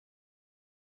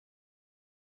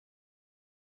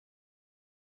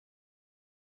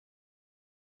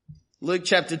Luke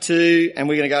chapter 2, and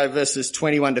we're going to go verses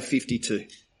 21 to 52.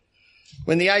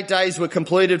 When the 8 days were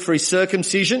completed for his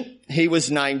circumcision, he was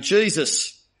named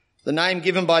Jesus, the name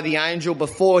given by the angel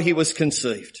before he was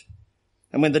conceived.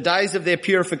 And when the days of their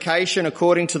purification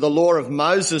according to the law of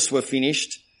Moses were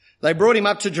finished, they brought him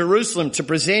up to Jerusalem to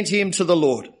present him to the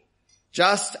Lord.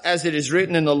 Just as it is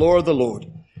written in the law of the Lord,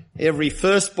 every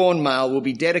firstborn male will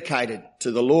be dedicated to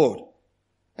the Lord.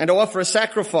 And to offer a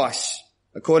sacrifice,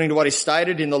 according to what is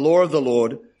stated in the law of the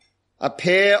Lord, a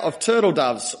pair of turtle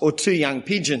doves or 2 young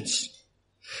pigeons.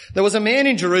 There was a man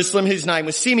in Jerusalem whose name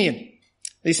was Simeon.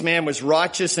 This man was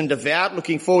righteous and devout,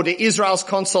 looking forward to Israel's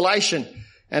consolation,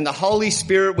 and the Holy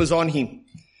Spirit was on him.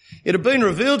 It had been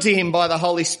revealed to him by the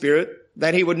Holy Spirit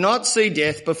that he would not see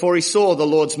death before he saw the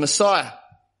Lord's Messiah.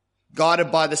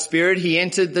 Guided by the Spirit, he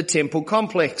entered the temple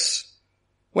complex.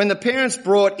 When the parents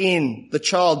brought in the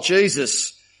child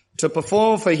Jesus to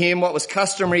perform for him what was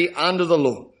customary under the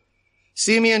law,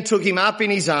 Simeon took him up in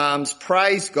his arms,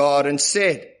 praised God, and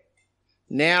said,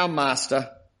 "Now, Master,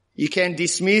 you can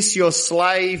dismiss your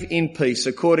slave in peace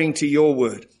according to your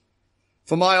word.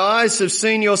 For my eyes have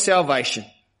seen your salvation.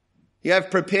 You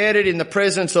have prepared it in the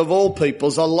presence of all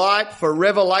peoples, a light for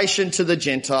revelation to the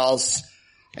Gentiles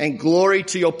and glory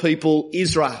to your people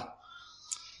Israel."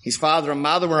 His father and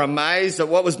mother were amazed at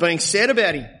what was being said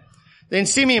about him. Then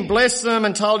Simeon blessed them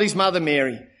and told his mother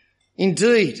Mary,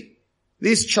 "Indeed,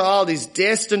 this child is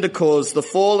destined to cause the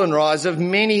fall and rise of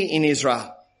many in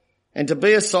Israel, and to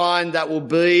be a sign that will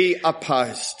be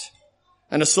opposed.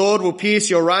 And a sword will pierce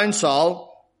your own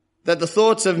soul, that the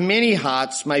thoughts of many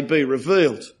hearts may be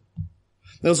revealed."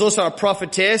 There was also a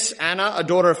prophetess, Anna, a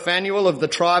daughter of Phanuel of the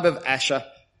tribe of Asher.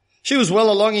 She was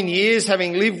well along in years,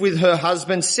 having lived with her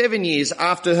husband 7 years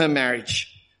after her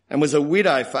marriage, and was a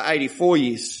widow for 84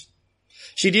 years.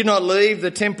 She did not leave the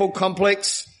temple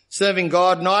complex, serving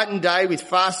God night and day with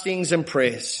fastings and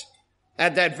prayers.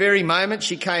 At that very moment,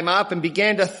 she came up and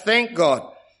began to thank God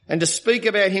and to speak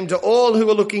about him to all who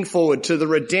were looking forward to the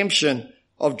redemption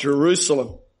of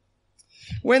Jerusalem.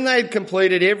 When they had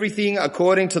completed everything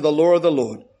according to the law of the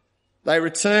Lord, they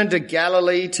returned to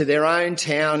Galilee, to their own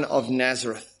town of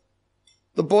Nazareth.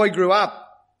 The boy grew up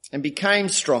and became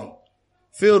strong,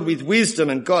 filled with wisdom,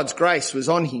 and God's grace was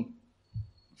on him.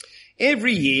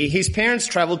 Every year his parents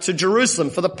travelled to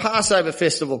Jerusalem for the Passover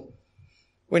festival.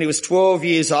 When he was 12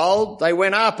 years old, they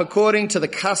went up according to the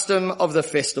custom of the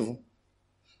festival.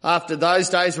 After those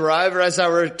days were over, as they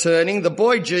were returning, the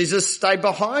boy Jesus stayed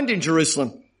behind in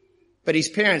Jerusalem, but his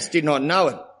parents did not know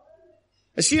it.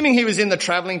 Assuming he was in the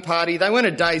travelling party, they went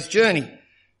a day's journey.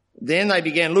 Then they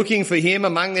began looking for him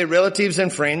among their relatives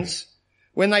and friends.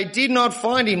 When they did not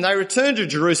find him, they returned to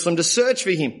Jerusalem to search for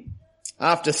him.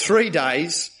 After 3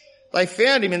 days, they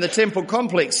found him in the temple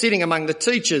complex, sitting among the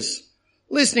teachers,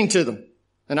 listening to them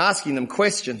and asking them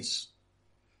questions.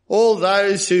 All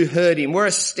those who heard him were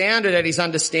astounded at his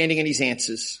understanding and his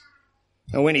answers.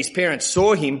 And when his parents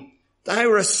saw him, they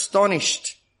were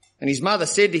astonished. And his mother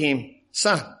said to him,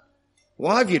 "Son,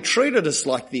 why have you treated us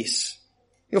like this?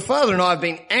 Your father and I have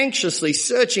been anxiously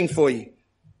searching for you."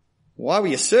 "Why were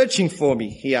you searching for me?"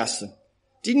 he asked them.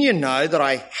 "Didn't you know that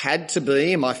I had to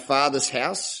be in my father's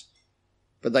house?"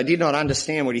 But they did not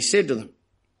understand what he said to them.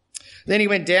 Then he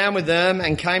went down with them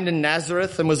and came to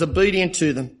Nazareth and was obedient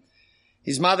to them.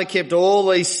 His mother kept all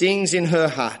these things in her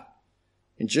heart.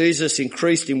 And Jesus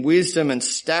increased in wisdom and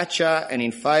stature and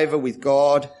in favour with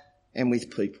God and with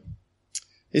people.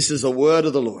 This is the word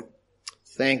of the Lord.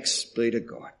 Thanks be to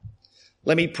God.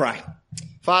 Let me pray.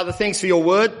 Father, thanks for your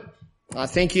word. I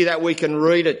thank you that we can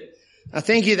read it. I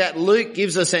thank you that Luke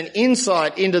gives us an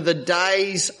insight into the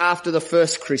days after the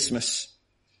first Christmas.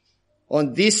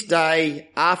 On this day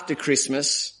after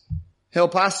Christmas,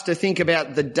 help us to think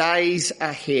about the days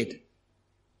ahead.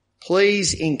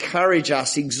 Please encourage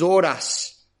us, exhort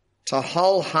us to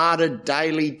wholehearted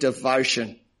daily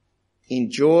devotion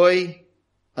in joy,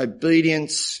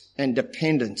 obedience and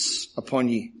dependence upon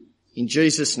you. In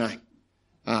Jesus' name,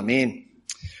 amen.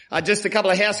 Just a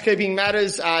couple of housekeeping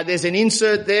matters. There's an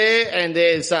insert there and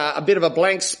there's a bit of a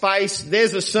blank space.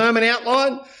 There's a sermon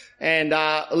outline. And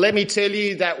let me tell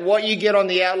you that what you get on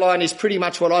the outline is pretty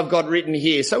much what I've got written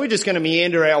here. So we're just going to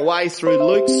meander our way through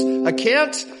Luke's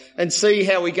account and see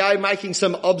how we go, making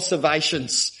some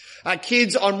observations.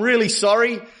 Kids, I'm really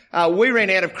sorry. We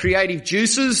ran out of creative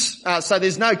juices, so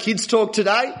there's no kids talk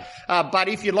today. But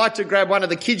if you'd like to grab one of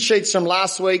the kid sheets from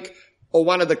last week or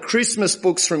one of the Christmas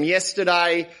books from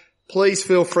yesterday, please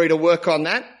feel free to work on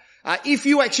that. If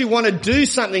you actually want to do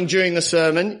something during the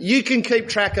sermon, you can keep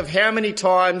track of how many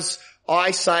times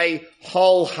I say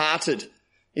wholehearted.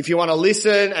 If you want to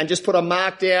listen and just put a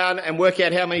mark down and work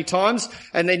out how many times,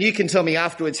 and then you can tell me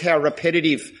afterwards how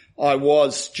repetitive I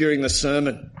was during the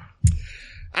sermon.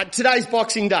 Today's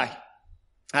Boxing Day.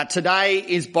 Today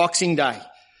is Boxing Day.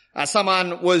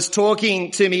 Someone was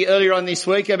talking to me earlier on this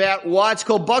week about why it's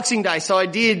called Boxing Day. So I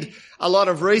did a lot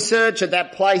of research at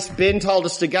that place Ben told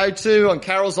us to go to on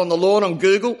Carols on the Lawn on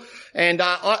Google. And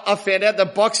I found out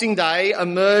that Boxing Day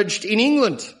emerged in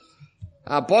England.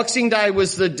 Boxing Day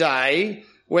was the day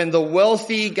when the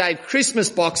wealthy gave Christmas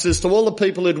boxes to all the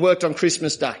people who'd worked on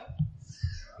Christmas Day.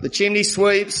 The chimney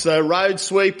sweeps, the road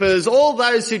sweepers, all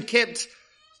those who'd kept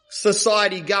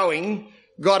society going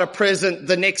got a present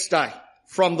the next day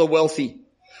from the wealthy.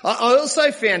 I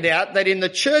also found out that in the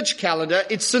church calendar,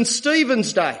 it's St.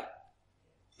 Stephen's Day,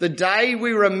 the day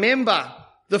we remember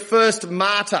the first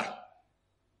martyr,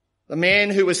 the man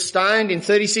who was stoned in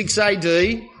 36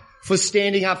 AD for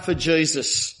standing up for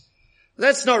Jesus.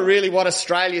 That's not really what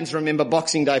Australians remember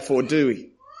Boxing Day for, do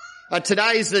we?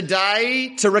 Today is the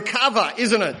day to recover,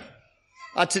 isn't it?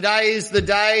 Today is the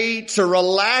day to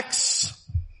relax.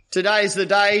 Today is the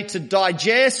day to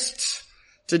digest.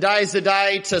 Today is the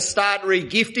day to start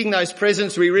re-gifting those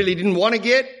presents we really didn't want to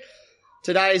get.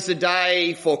 Today is the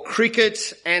day for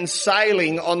cricket and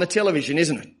sailing on the television,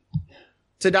 isn't it?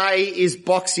 Today is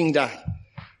Boxing Day.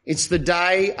 It's the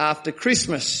day after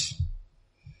Christmas.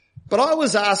 But I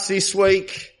was asked this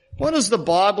week, what does the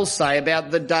Bible say about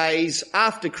the days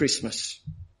after Christmas?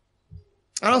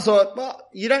 And I thought, well,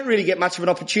 you don't really get much of an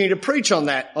opportunity to preach on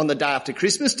that on the day after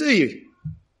Christmas, do you? It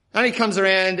only comes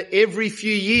around every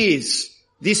few years,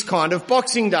 this kind of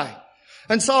Boxing Day.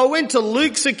 And so I went to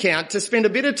Luke's account to spend a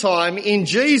bit of time in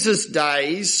Jesus'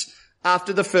 days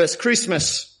after the first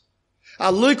Christmas.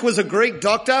 Luke was a Greek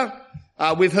doctor.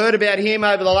 We've heard about him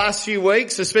over the last few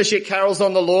weeks, especially at Carols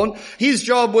on the Lawn. His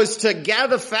job was to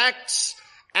gather facts,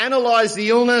 analyse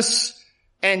the illness,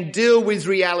 and deal with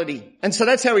reality. And so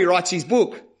that's how he writes his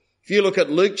book. If you look at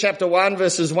Luke chapter 1,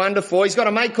 verses 1 to 4, he's got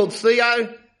a mate called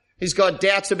Theo who's got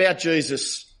doubts about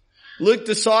Jesus. Luke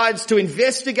decides to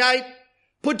investigate,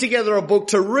 put together a book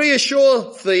to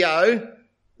reassure Theo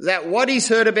that what he's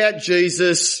heard about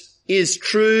Jesus is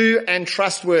true and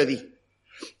trustworthy.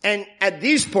 And at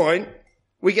this point,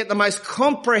 we get the most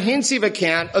comprehensive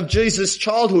account of Jesus'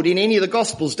 childhood in any of the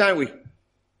Gospels, don't we?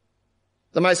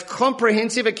 The most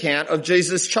comprehensive account of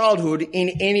Jesus' childhood in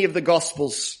any of the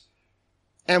Gospels.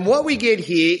 And what we get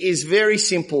here is very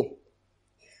simple.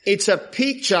 It's a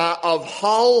picture of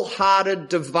wholehearted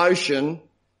devotion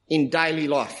in daily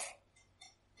life.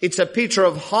 It's a picture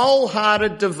of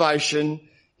wholehearted devotion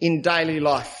in daily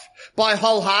life. By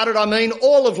wholehearted, I mean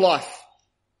all of life.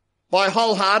 By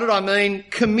wholehearted, I mean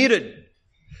committed.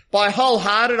 By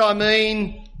wholehearted, I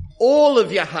mean all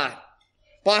of your heart.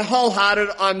 By wholehearted,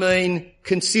 I mean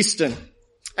consistent.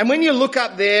 And when you look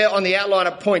up there on the outline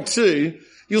at point 2,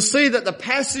 you'll see that the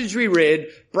passage we read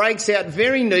breaks out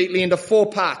very neatly into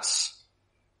 4 parts.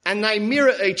 And they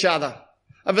mirror each other.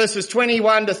 Verses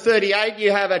 21 to 38,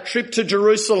 you have a trip to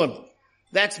Jerusalem.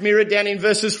 That's mirrored down in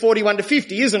verses 41 to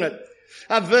 50, isn't it?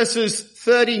 Verses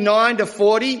 39 to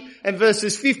 40 and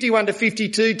verses 51 to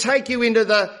 52 take you into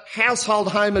the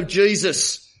household home of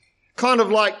Jesus. Kind of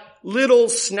like little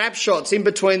snapshots in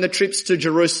between the trips to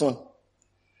Jerusalem.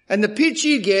 And the picture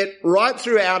you get right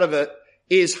throughout of it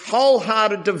is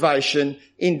wholehearted devotion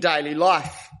in daily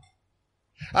life.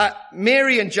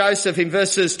 Mary and Joseph in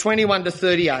verses 21 to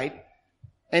 38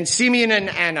 and Simeon and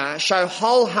Anna show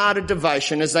wholehearted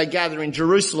devotion as they gather in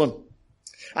Jerusalem.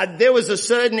 There was a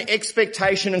certain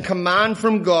expectation and command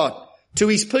from God to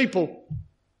his people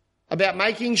about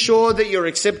making sure that you're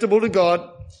acceptable to God,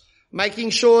 making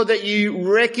sure that you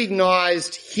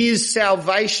recognized his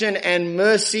salvation and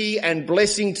mercy and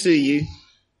blessing to you,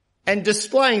 and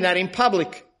displaying that in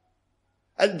public.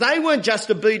 They weren't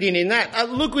just obedient in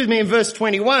that. Look with me in verse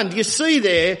 21. Do you see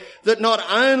there that not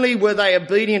only were they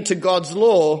obedient to God's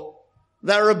law,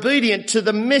 they were obedient to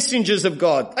the messengers of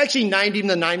God. They actually named him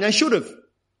the name they should have.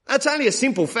 That's only a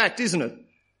simple fact, isn't it?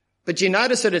 But you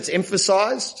notice that it's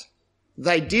emphasized.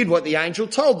 They did what the angel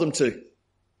told them to.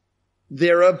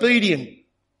 They're obedient.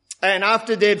 And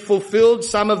after they'd fulfilled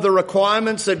some of the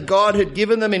requirements that God had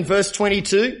given them in verse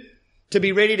 22 to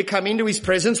be ready to come into his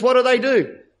presence, what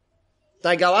do?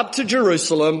 They go up to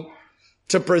Jerusalem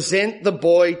to present the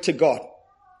boy to God.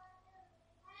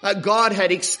 God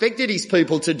had expected his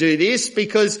people to do this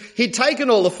because he'd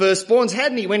taken all the firstborns,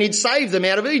 hadn't he, when he'd saved them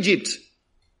out of Egypt.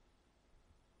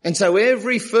 And so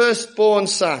every firstborn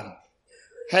son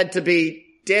had to be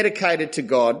dedicated to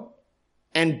God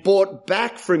and bought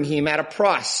back from him at a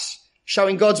price,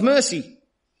 showing God's mercy,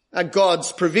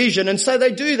 God's provision. And so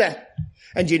they do that.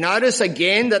 And you notice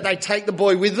again that they take the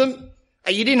boy with them?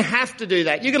 You didn't have to do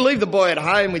that. You could leave the boy at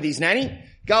home with his nanny,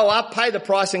 go up, pay the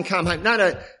price and come home.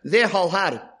 No, they're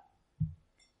wholehearted.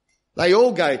 They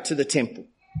all go to the temple.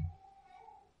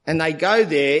 And they go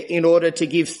there in order to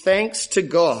give thanks to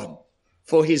God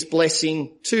for his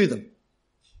blessing to them.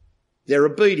 They're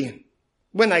obedient.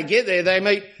 When they get there, they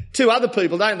meet two other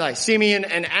people, don't they? Simeon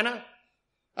and Anna.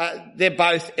 They're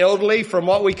both elderly from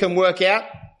what we can work out.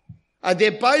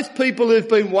 They're both people who've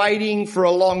been waiting for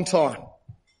a long time.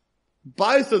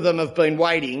 Both of them have been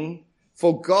waiting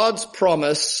for God's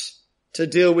promise to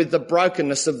deal with the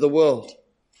brokenness of the world.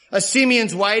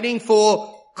 Simeon's waiting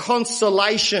for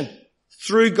consolation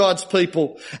through God's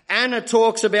people. Anna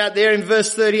talks about there in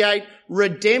verse 38,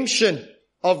 redemption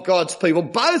of God's people.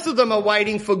 Both of them are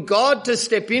waiting for God to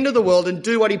step into the world and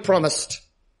do what he promised,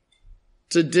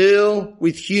 to deal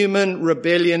with human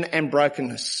rebellion and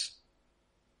brokenness.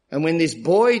 And when this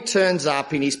boy turns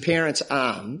up in his parents'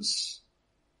 arms,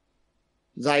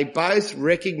 they both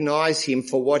recognize him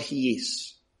for what he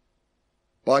is.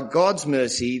 By God's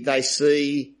mercy, they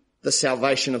see the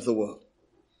salvation of the world.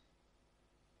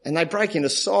 And they break into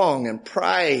song and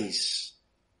praise.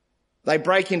 They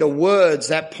break into words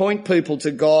that point people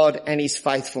to God and his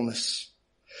faithfulness.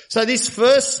 So this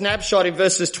first snapshot in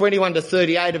verses 21 to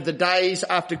 38 of the days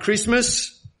after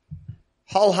Christmas,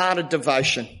 wholehearted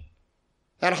devotion.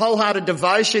 That wholehearted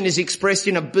devotion is expressed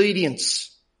in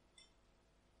obedience.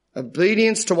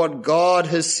 Obedience to what God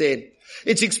has said.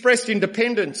 It's expressed in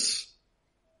dependence.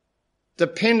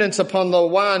 Dependence upon the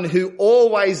one who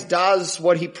always does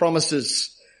what he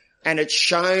promises. And it's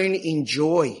shown in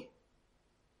joy.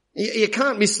 You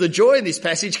can't miss the joy in this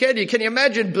passage, can you? Can you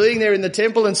imagine being there in the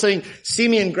temple and seeing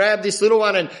Simeon grab this little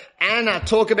one and Anna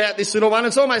talk about this little one?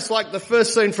 It's almost like the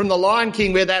first scene from The Lion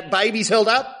King where that baby's held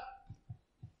up.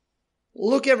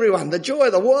 Look, everyone, the joy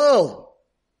of the world,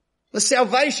 the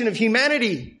salvation of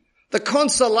humanity, the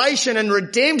consolation and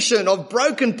redemption of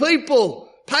broken people.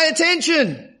 Pay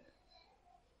attention.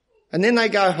 And then they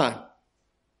go home.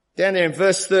 Down there in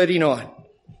verse 39.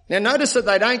 Now notice that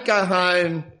they don't go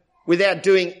home without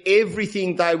doing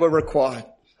everything they were required.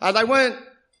 They weren't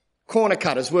corner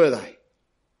cutters, were they?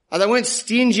 They weren't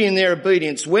stingy in their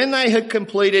obedience when they had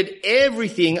completed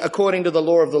everything according to the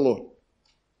law of the Lord.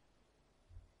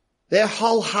 They're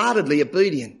wholeheartedly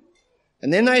obedient.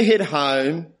 And then they head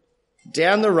home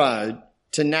down the road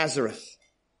to Nazareth.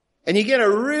 And you get a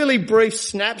really brief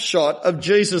snapshot of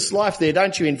Jesus' life there,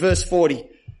 don't you, in verse 40.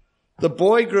 The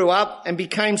boy grew up and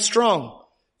became strong,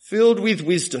 filled with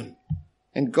wisdom,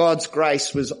 and God's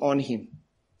grace was on him.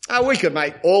 We could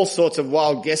make all sorts of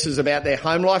wild guesses about their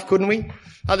home life, couldn't we?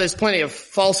 There's plenty of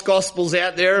false gospels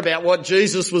out there about what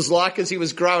Jesus was like as he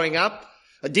was growing up.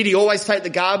 Did he always take the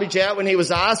garbage out when he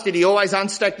was asked? Did he always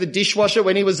unstack the dishwasher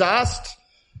when he was asked?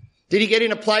 Did he get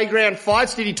into playground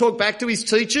fights? Did he talk back to his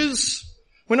teachers?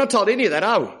 We're not told any of that,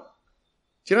 are we? Do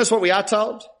you notice what we are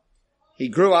told? He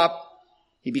grew up,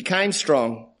 he became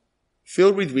strong,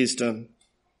 filled with wisdom.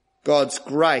 God's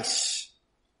grace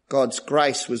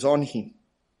was on him.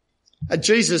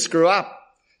 Jesus grew up.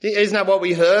 Isn't that what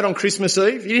we heard on Christmas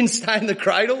Eve? He didn't stay in the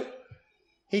cradle.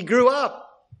 He grew up.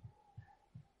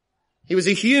 He was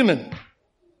a human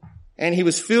and he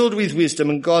was filled with wisdom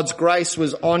and God's grace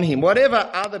was on him. Whatever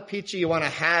other picture you want to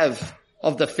have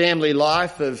of the family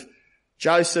life of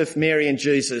Joseph, Mary and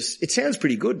Jesus, it sounds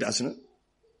pretty good, doesn't it?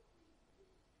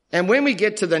 And when we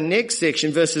get to the next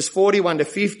section, verses 41 to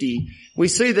 50, we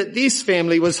see that this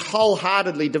family was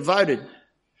wholeheartedly devoted.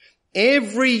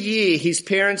 Every year his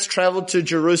parents travelled to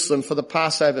Jerusalem for the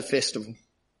Passover festival. It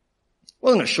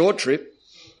wasn't a short trip.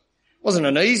 It wasn't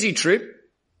an easy trip.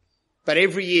 But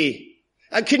every year.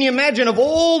 Can you imagine of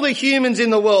all the humans in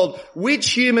the world,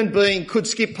 which human being could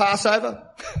skip Passover?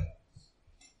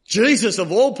 Jesus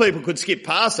of all people could skip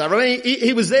Passover. I mean,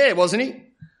 he was there, wasn't he?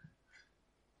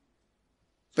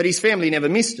 But his family never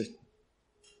missed it.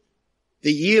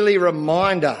 The yearly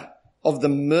reminder of the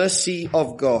mercy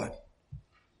of God,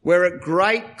 where at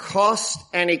great cost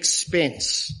and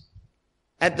expense,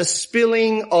 at the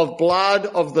spilling of blood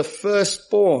of the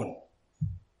firstborn,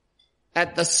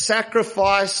 at the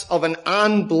sacrifice of an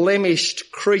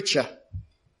unblemished creature,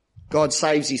 God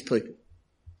saves his people.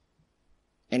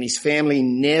 And his family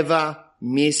never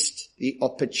missed the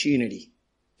opportunity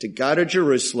to go to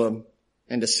Jerusalem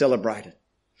and to celebrate it.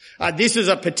 This is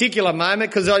a particular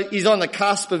moment because he's on the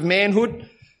cusp of manhood,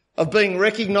 of being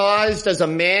recognised as a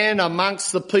man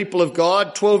amongst the people of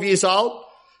God, 12 years old.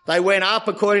 They went up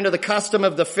according to the custom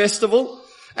of the festival.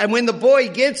 And when the boy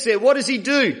gets there, what does he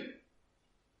do?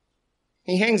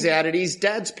 He hangs out at his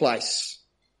dad's place.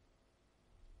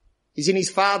 He's in his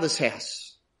father's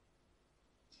house.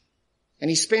 And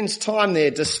he spends time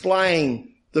there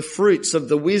displaying the fruits of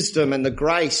the wisdom and the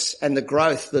grace and the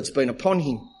growth that's been upon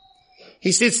him.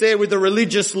 He sits there with the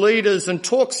religious leaders and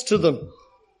talks to them,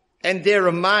 and they're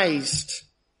amazed.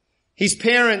 His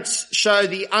parents show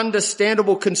the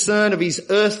understandable concern of his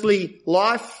earthly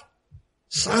life.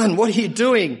 Son, what are you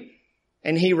doing?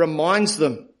 And he reminds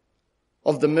them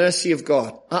of the mercy of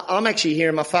God. I'm actually here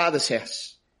in my Father's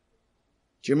house.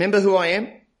 Do you remember who I am?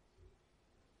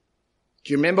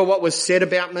 Do you remember what was said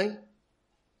about me?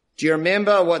 Do you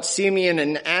remember what Simeon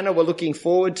and Anna were looking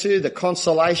forward to, the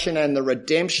consolation and the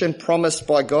redemption promised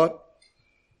by God?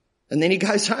 And then he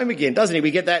goes home again, doesn't he?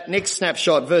 We get that next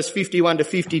snapshot, verse 51 to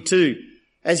 52.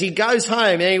 As he goes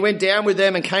home, and he went down with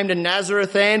them and came to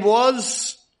Nazareth and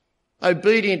was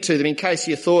obedient to them, in case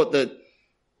you thought that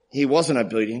he wasn't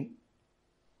obedient.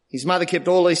 His mother kept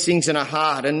all these things in her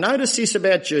heart. And notice this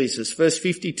about Jesus, verse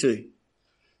 52.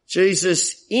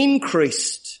 Jesus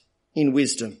increased in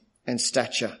wisdom and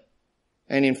stature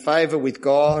and in favour with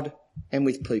God and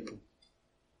with people.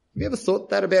 Have you ever thought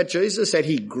that about Jesus, that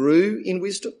he grew in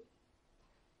wisdom?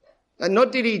 And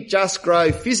not did he just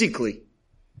grow physically,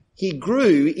 he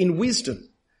grew in wisdom.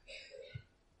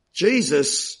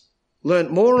 Jesus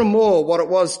learnt more and more what it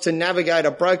was to navigate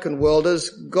a broken world as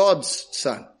God's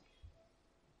son.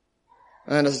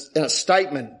 And a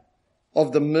statement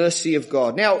of the mercy of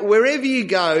God. Now, wherever you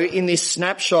go in this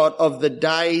snapshot of the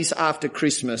days after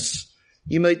Christmas,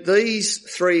 you meet these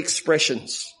three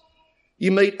expressions.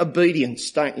 You meet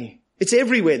obedience, don't you? It's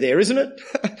everywhere there, isn't it?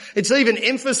 It's even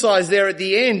emphasized there at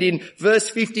the end in verse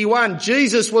 51.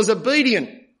 Jesus was obedient.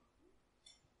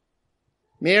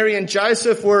 Mary and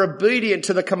Joseph were obedient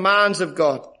to the commands of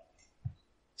God.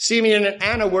 Simeon and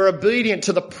Anna were obedient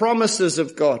to the promises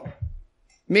of God.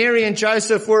 Mary and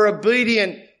Joseph were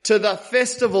obedient to the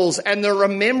festivals and the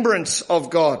remembrance of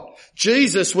God.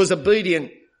 Jesus was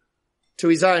obedient to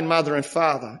his own mother and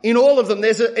father. In all of them,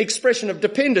 there's an expression of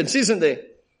dependence, isn't there?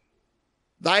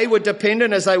 They were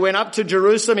dependent as they went up to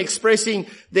Jerusalem, expressing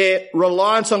their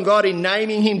reliance on God in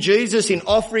naming him Jesus, in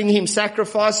offering him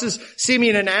sacrifices.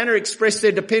 Simeon and Anna expressed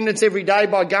their dependence every day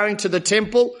by going to the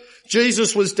temple.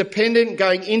 Jesus was dependent,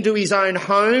 going into his own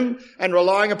home and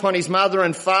relying upon his mother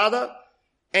and father.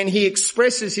 And he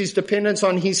expresses his dependence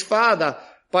on his Father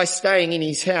by staying in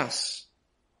his house.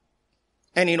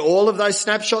 And in all of those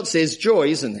snapshots, there's joy,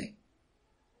 isn't there?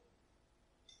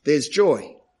 There's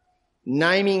joy.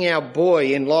 Naming our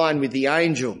boy in line with the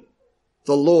angel,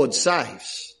 the Lord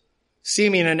saves.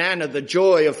 Simeon and Anna, the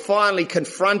joy of finally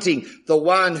confronting the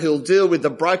one who'll deal with the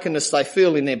brokenness they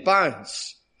feel in their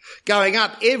bones. Going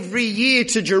up every year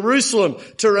to Jerusalem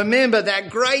to remember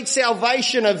that great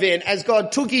salvation event as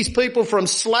God took his people from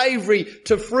slavery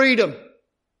to freedom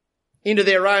into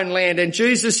their own land. And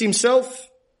Jesus himself,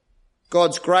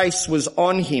 God's grace was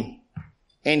on him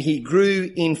and he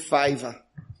grew in favour.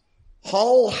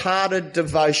 Wholehearted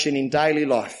devotion in daily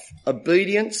life,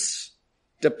 obedience,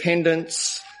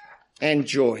 dependence and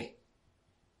joy.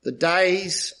 The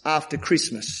days after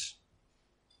Christmas.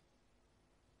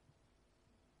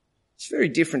 It's very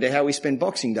different to how we spend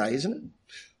Boxing Day, isn't it?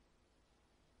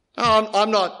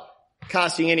 I'm not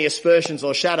casting any aspersions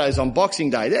or shadows on Boxing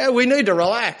Day. We need to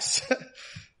relax.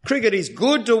 Cricket is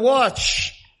good to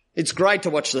watch. It's great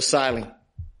to watch the sailing.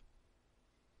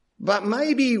 But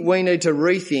maybe we need to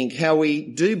rethink how we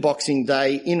do Boxing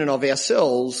Day in and of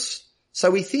ourselves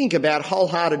so we think about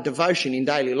wholehearted devotion in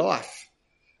daily life.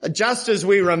 Just as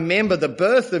we remember the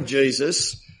birth of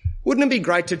Jesus, wouldn't it be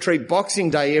great to treat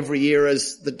Boxing Day every year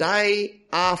as the day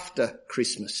after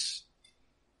Christmas?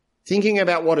 Thinking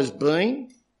about what has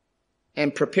been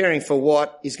and preparing for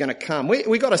what is going to come.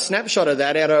 We got a snapshot of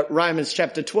that out of Romans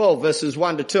chapter 12, verses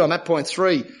 1 to 2. I'm at point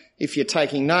 3 if you're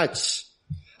taking notes.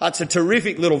 It's a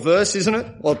terrific little verse, isn't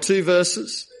it? Well, 2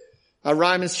 verses.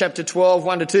 Romans chapter 12,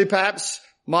 1 to 2 perhaps.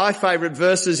 My favourite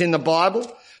verses in the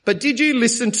Bible. But did you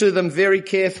listen to them very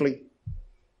carefully?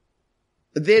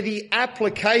 They're the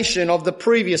application of the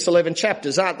previous 11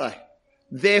 chapters, aren't they?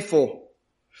 Therefore.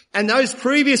 And those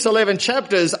previous 11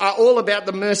 chapters are all about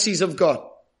the mercies of God.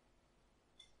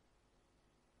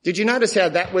 Did you notice how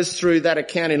that was through that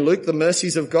account in Luke, the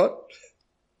mercies of God?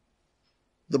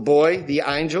 The boy, the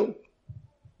angel,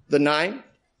 the name,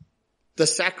 the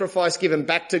sacrifice given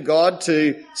back to God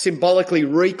to symbolically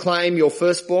reclaim your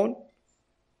firstborn.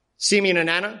 Simeon and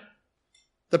Anna,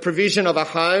 the provision of a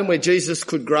home where Jesus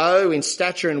could grow in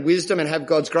stature and wisdom and have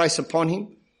God's grace upon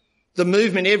him. The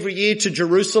movement every year to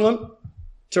Jerusalem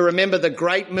to remember the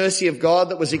great mercy of God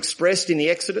that was expressed in the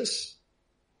Exodus.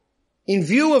 In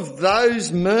view of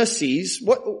those mercies,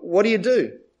 what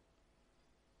do?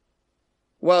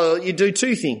 Well, you do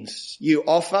 2 things. You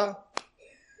offer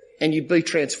and you be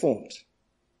transformed.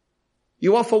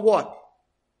 You offer what?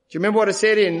 Do you remember what it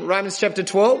said in Romans chapter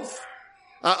 12?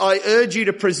 I urge you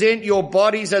to present your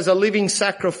bodies as a living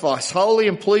sacrifice, holy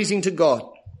and pleasing to God.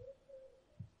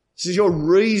 This is your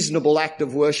reasonable act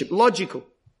of worship, logical.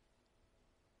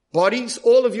 Bodies,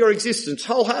 all of your existence,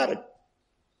 wholehearted.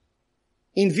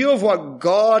 In view of what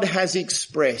God has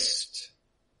expressed,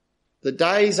 the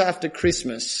days after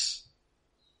Christmas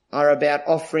are about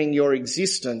offering your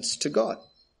existence to God.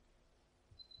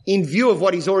 In view of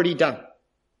what he's already done.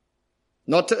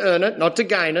 Not to earn it, not to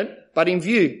gain it, but in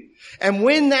view. And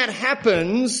when that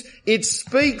happens, it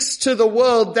speaks to the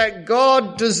world that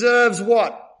God deserves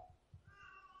what?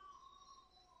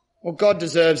 Well, God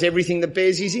deserves everything that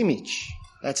bears his image.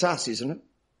 That's us, isn't it?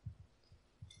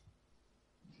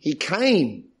 He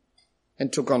came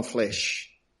and took on flesh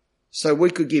so we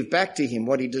could give back to him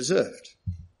what he deserved.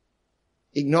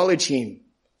 Acknowledge him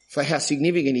for how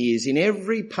significant he is in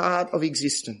every part of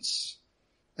existence.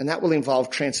 And that will involve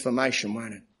transformation,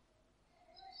 won't it?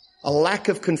 A lack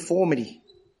of conformity,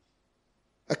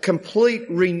 a complete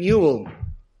renewal,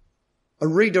 a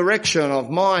redirection of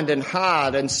mind and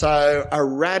heart, and so a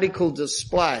radical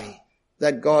display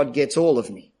that God gets all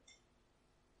of me.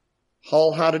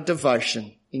 Wholehearted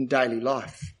devotion in daily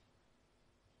life.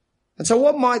 And so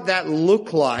what might that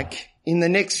look like in the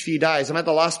next few days? I'm at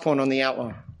the last point on the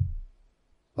outline.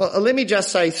 Well, let me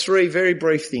just say three very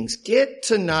brief things. Get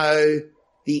to know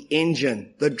the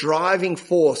engine, the driving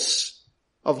force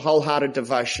of wholehearted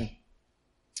devotion.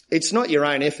 It's not your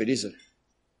own effort, is it?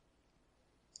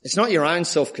 It's not your own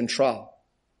self-control.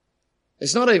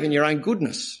 It's not even your own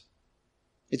goodness.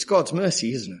 It's God's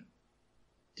mercy, isn't it?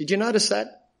 Did you notice that?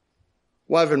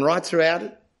 Woven right throughout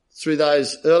it, through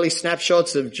those early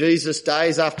snapshots of Jesus'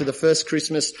 days after the first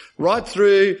Christmas, right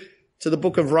through to the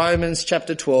book of Romans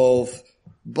chapter 12,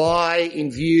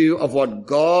 in view of what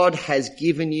God has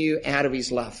given you out of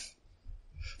his love.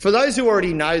 For those who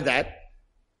already know that,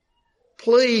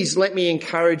 please let me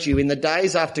encourage you in the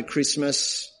days after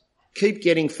Christmas, keep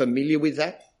getting familiar with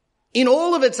that in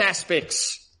all of its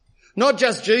aspects. Not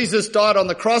just Jesus died on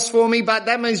the cross for me, but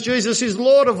that means Jesus is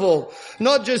Lord of all.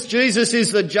 Not just Jesus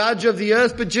is the judge of the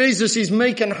earth, but Jesus is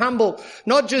meek and humble.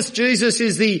 Not just Jesus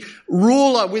is the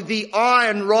ruler with the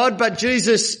iron rod, but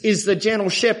Jesus is the gentle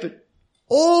shepherd.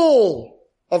 All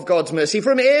of God's mercy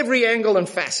from every angle and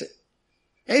facet.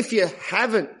 If you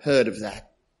haven't heard of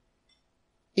that,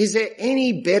 is there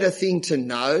any better thing to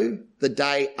know the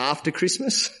day after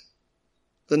Christmas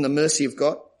than the mercy of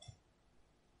God?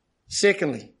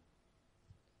 Secondly,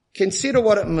 consider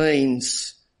what it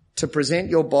means to present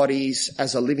your bodies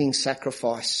as a living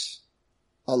sacrifice,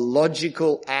 a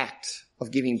logical act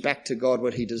of giving back to God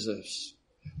what he deserves.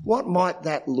 What might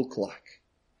that look like?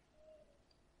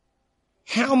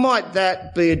 How might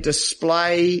that be a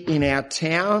display in our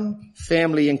town,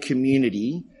 family and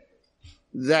community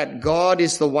that God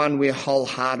is the one we're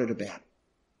wholehearted about?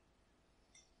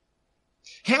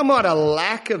 How might a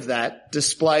lack of that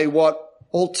display what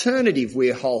alternative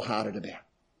we're wholehearted about?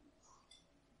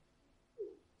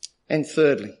 And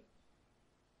thirdly,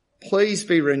 please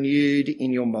be renewed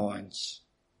in your minds.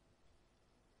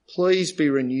 Please be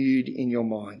renewed in your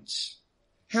minds.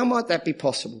 How might that be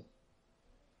possible?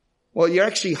 Well, you're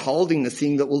actually holding the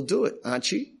thing that will do it,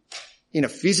 aren't you? In a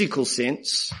physical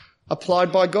sense,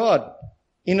 applied by God.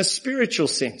 In a spiritual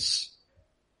sense.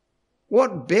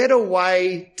 What better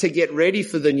way to get ready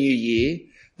for the new year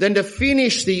than to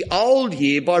finish the old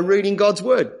year by reading God's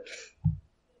word?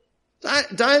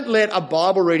 Don't let a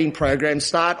Bible reading program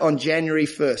start on January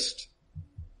 1st.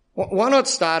 Why not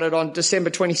start it on December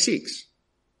 26th?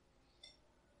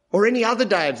 Or any other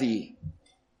day of the year,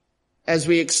 as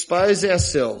we expose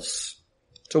ourselves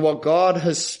to what God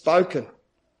has spoken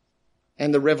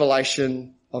and the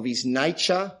revelation of his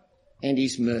nature and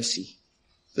his mercy.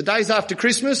 The days after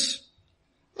Christmas,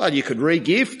 well, you could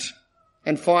re-gift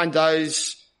and find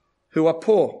those who are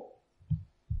poor.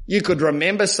 You could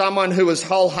remember someone who was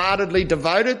wholeheartedly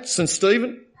devoted, St.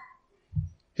 Stephen,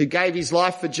 who gave his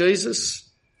life for Jesus.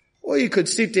 Or you could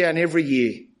sit down every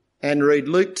year and read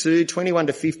Luke 2, 21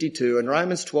 to 52 and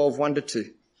Romans 12, 1 to 2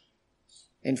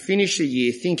 and finish the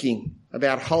year thinking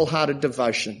about wholehearted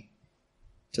devotion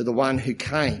to the one who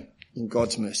came in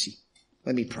God's mercy.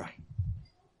 Let me pray.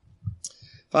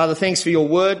 Father, thanks for your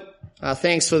word.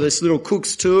 Thanks for this little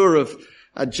cook's tour of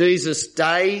Jesus'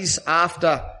 days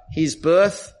after his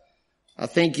birth. I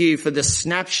thank you for the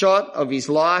snapshot of his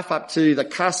life up to the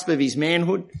cusp of his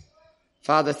manhood.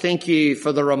 Father, thank you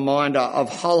for the reminder of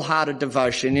wholehearted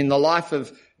devotion in the life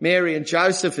of Mary and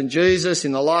Joseph and Jesus,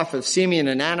 in the life of Simeon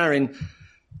and Anna,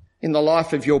 in the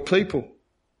life of your people.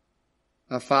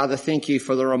 Father, thank you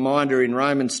for the reminder in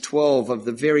Romans 12 of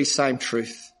the very same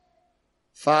truth.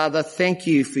 Father, thank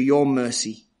you for your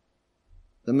mercy,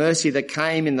 the mercy that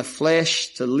came in the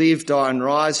flesh to live, die and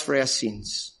rise for our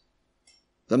sins,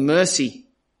 the mercy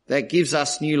that gives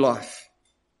us new life,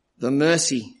 the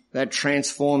mercy that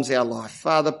transforms our life.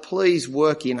 Father, please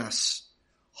work in us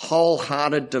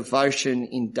wholehearted devotion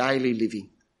in daily living,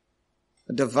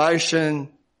 a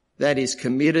devotion that is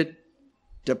committed,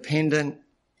 dependent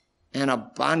and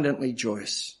abundantly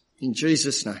joyous. In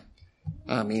Jesus' name,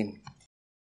 amen.